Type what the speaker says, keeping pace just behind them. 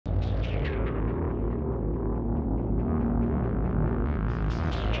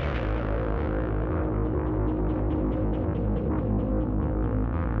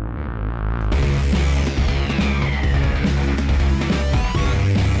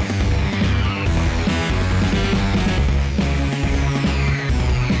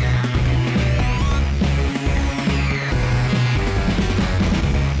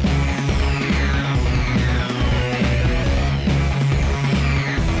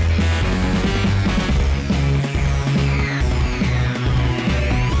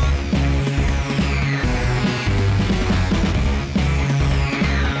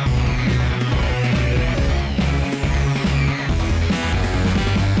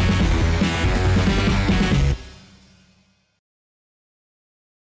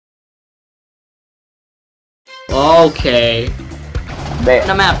Okay.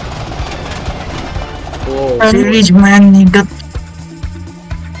 The map. Oh. Rich man, you got.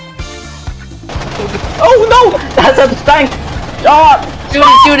 Oh no! That's a tank! Oh!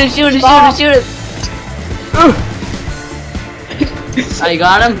 Shoot it! I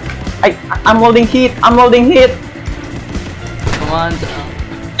got him. I'm holding heat. Come on.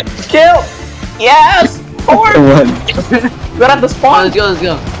 Kill! Yes! Forward! We're at the spawn. Let's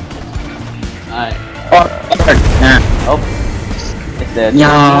go. Alright. Oh. It's dead. No.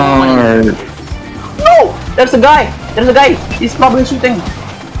 No! There's a guy! He's probably shooting.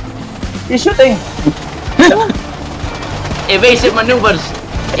 Evasive maneuvers.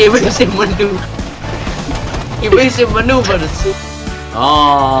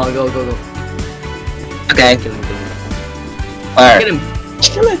 Oh, go. Okay. Kill him. Where? Get him.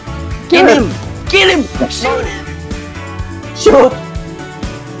 Kill him. Shoot!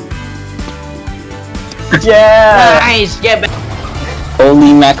 Yeah! Nice. Get back.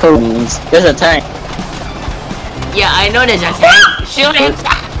 Holy macaroons. There's a tank. Yeah, I know there's a tank. Shoot him.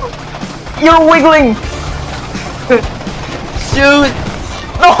 You're wiggling! Shoot.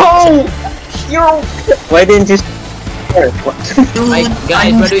 No! You're... Why didn't you? What? Right,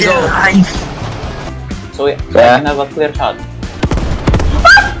 guys, where do we go? So I can have a clear shot.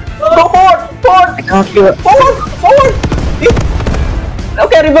 Go forward! I can't feel it. Forward!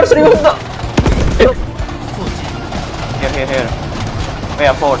 Okay, reverse. No. Here.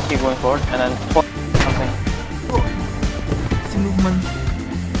 Yeah, forward. Keep going forward, and then forward. Something. It's a movement.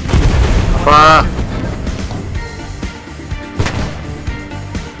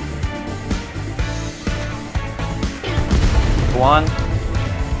 One.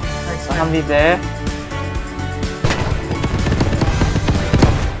 Somebody there.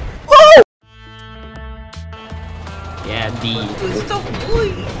 Yeah, D. Stop, boy.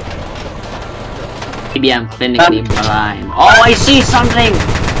 Maybe I'm clinically blind. Oh, I see something!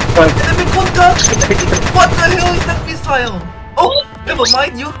 Enemy contact! What the hell is that missile? Oh, never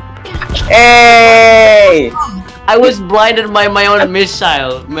mind you. Hey! I was blinded by my own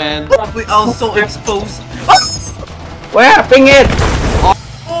missile, man. We are so exposed. Where? Ping it!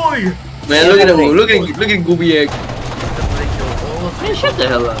 Boy! Man, look at Gooby Egg. Man, shut the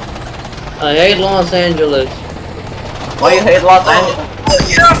hell up. I hate Los Angeles. Why you hate Los Angeles? Oh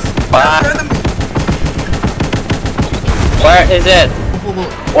yes! Ah. That's enemy. Where is it?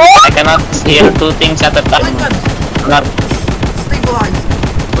 Oh, I cannot hear two things at a time. Not. stabilize.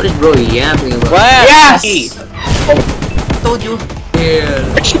 What is bro yapping about? Where? Yes! Told you. Here.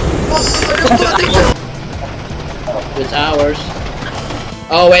 Oh, It's ours.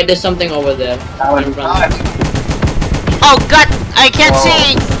 Oh wait, there's something over there. In front. Oh god, I can't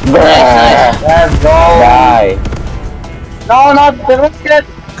see! Nice. Let's go! Die. No, not the rocket!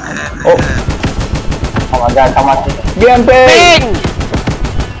 Oh my god, come on. BMP! Bang!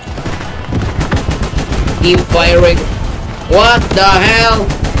 Keep firing. What the hell?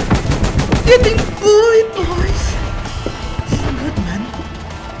 getting bullied, boys. So good, man.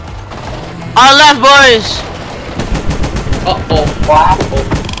 Our left, boys! Uh-oh. Wow.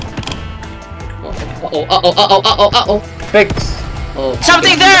 Uh-oh. Fix. Oh.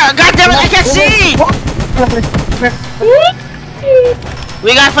 Something there! God damn it, I can't see!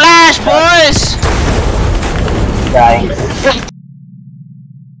 We got flash, boys! Dying.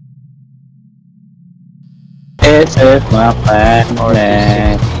 It's my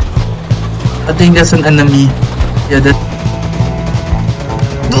plan. I think there's an enemy. Yeah, that.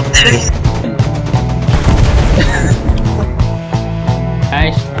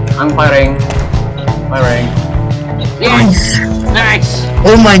 Nice. I'm firing. Yes! Nice!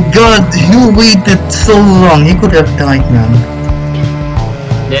 Oh my god, you waited so long. You could have died, man.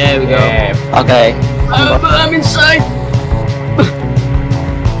 There we go. Yeah. Okay. I'm inside!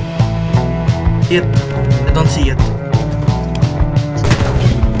 It. I don't see it.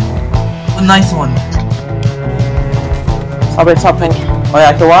 A nice one. Something. Oh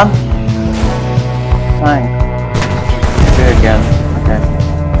yeah, to one. Fine. Do it again. Okay.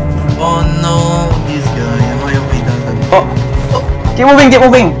 Oh no, this guy. Am I away down? Oh. Keep moving.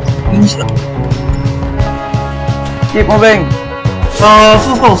 Keep moving.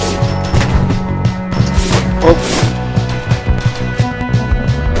 Full force. Oh.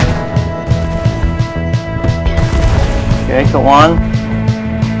 Okay, go on.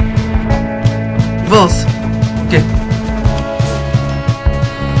 Reverse. Okay.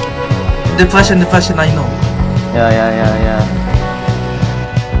 Depression, I know. Yeah.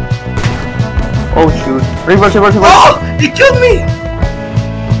 Oh shoot. Reverse. Oh! He killed me!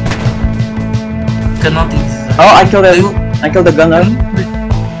 Cannot eat. Oh, I killed the gunner.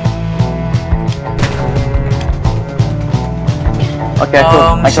 Okay, cool.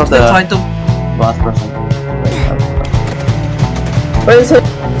 I killed the let's try to. last person. Where is it?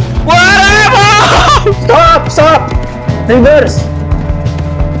 Whatever! Stop! Stop! Reverse!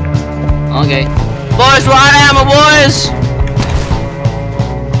 Okay. Boys, we're out of ammo, boys!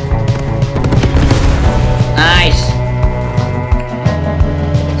 Nice.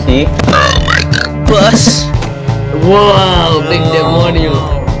 See? Bus. Whoa, big demonio.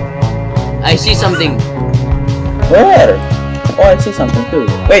 I see something. Where? Oh, I see something too.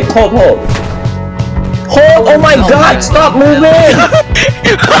 Wait, hold. Hold! Oh my god! Stop moving!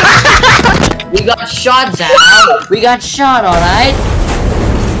 We got shot, Zach. We got shot, alright?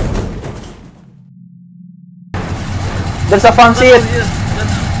 There's a fan seat!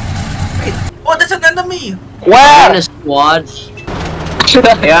 Wait. Oh, there's an enemy. In Where? a squad.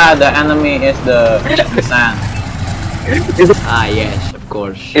 Yeah, the enemy is the sand. Ah, yes, of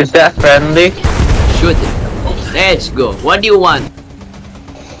course. Is that friendly? Shoot it. Let's go. What do you want?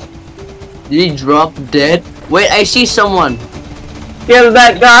 Did he drop dead? Wait, I see someone. Kill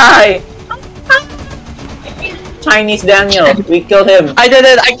that guy! Chinese Daniel, we killed him. I did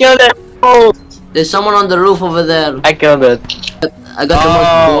it! I killed it! Oh! There's someone on the roof over there. I killed it. I got the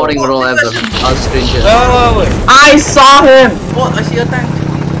most boring roll ever. I'll screenshot. Oh! I saw him! Oh, I see a tank.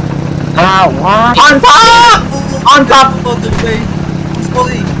 Ah, what? On top! On top! Oh, the way.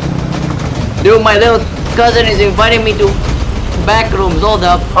 Slowly. Dude, my little cousin is inviting me to back rooms. Hold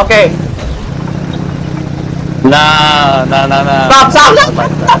up. Okay. No. Stop!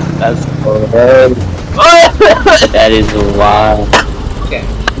 That's that is wild. Okay.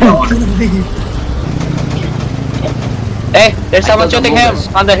 Hey, there's someone killed the shooting him movers.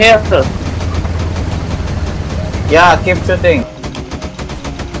 on the hill. Yeah, keep shooting.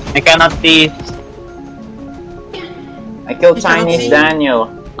 I cannot see. I killed You cannot Chinese see? Daniel.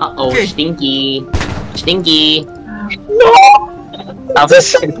 Uh-oh, Okay. stinky. Stinky. I'm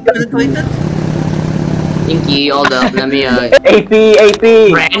just Penetrated. Stinky, hold up. Let me, AP!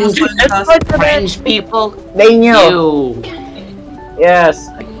 Friends, people. Daniel! You. Yes.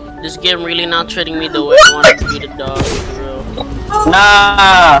 This game really not treating me the way I want to be the dog, bro.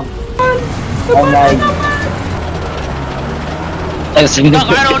 nah. Oh my. Dog,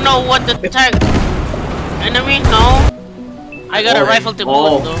 I don't know what the tag. Enemy? No. I got a rifle to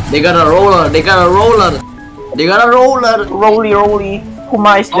boot though. They got a roller. They got a roller. They got a roller. Rolly.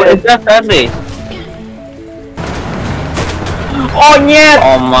 Kuma is Oh, dead. is that friendly? Oh, yeah!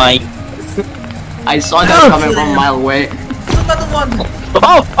 Oh my. I saw that coming from a mile away. There's another one.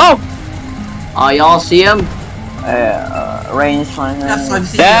 Oh! Y'all see him? Range fire. Yes, I've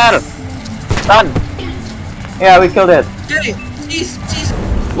seen There! it. Done! Yeah, we killed it. Okay. Jeez.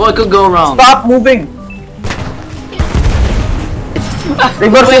 What could go wrong? Stop moving! Reverse!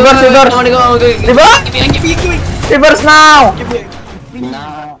 Wait, wait, wait, wait, I wanna go, okay. Reverse! Give me. Reverse now!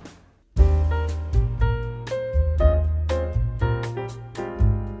 Nah.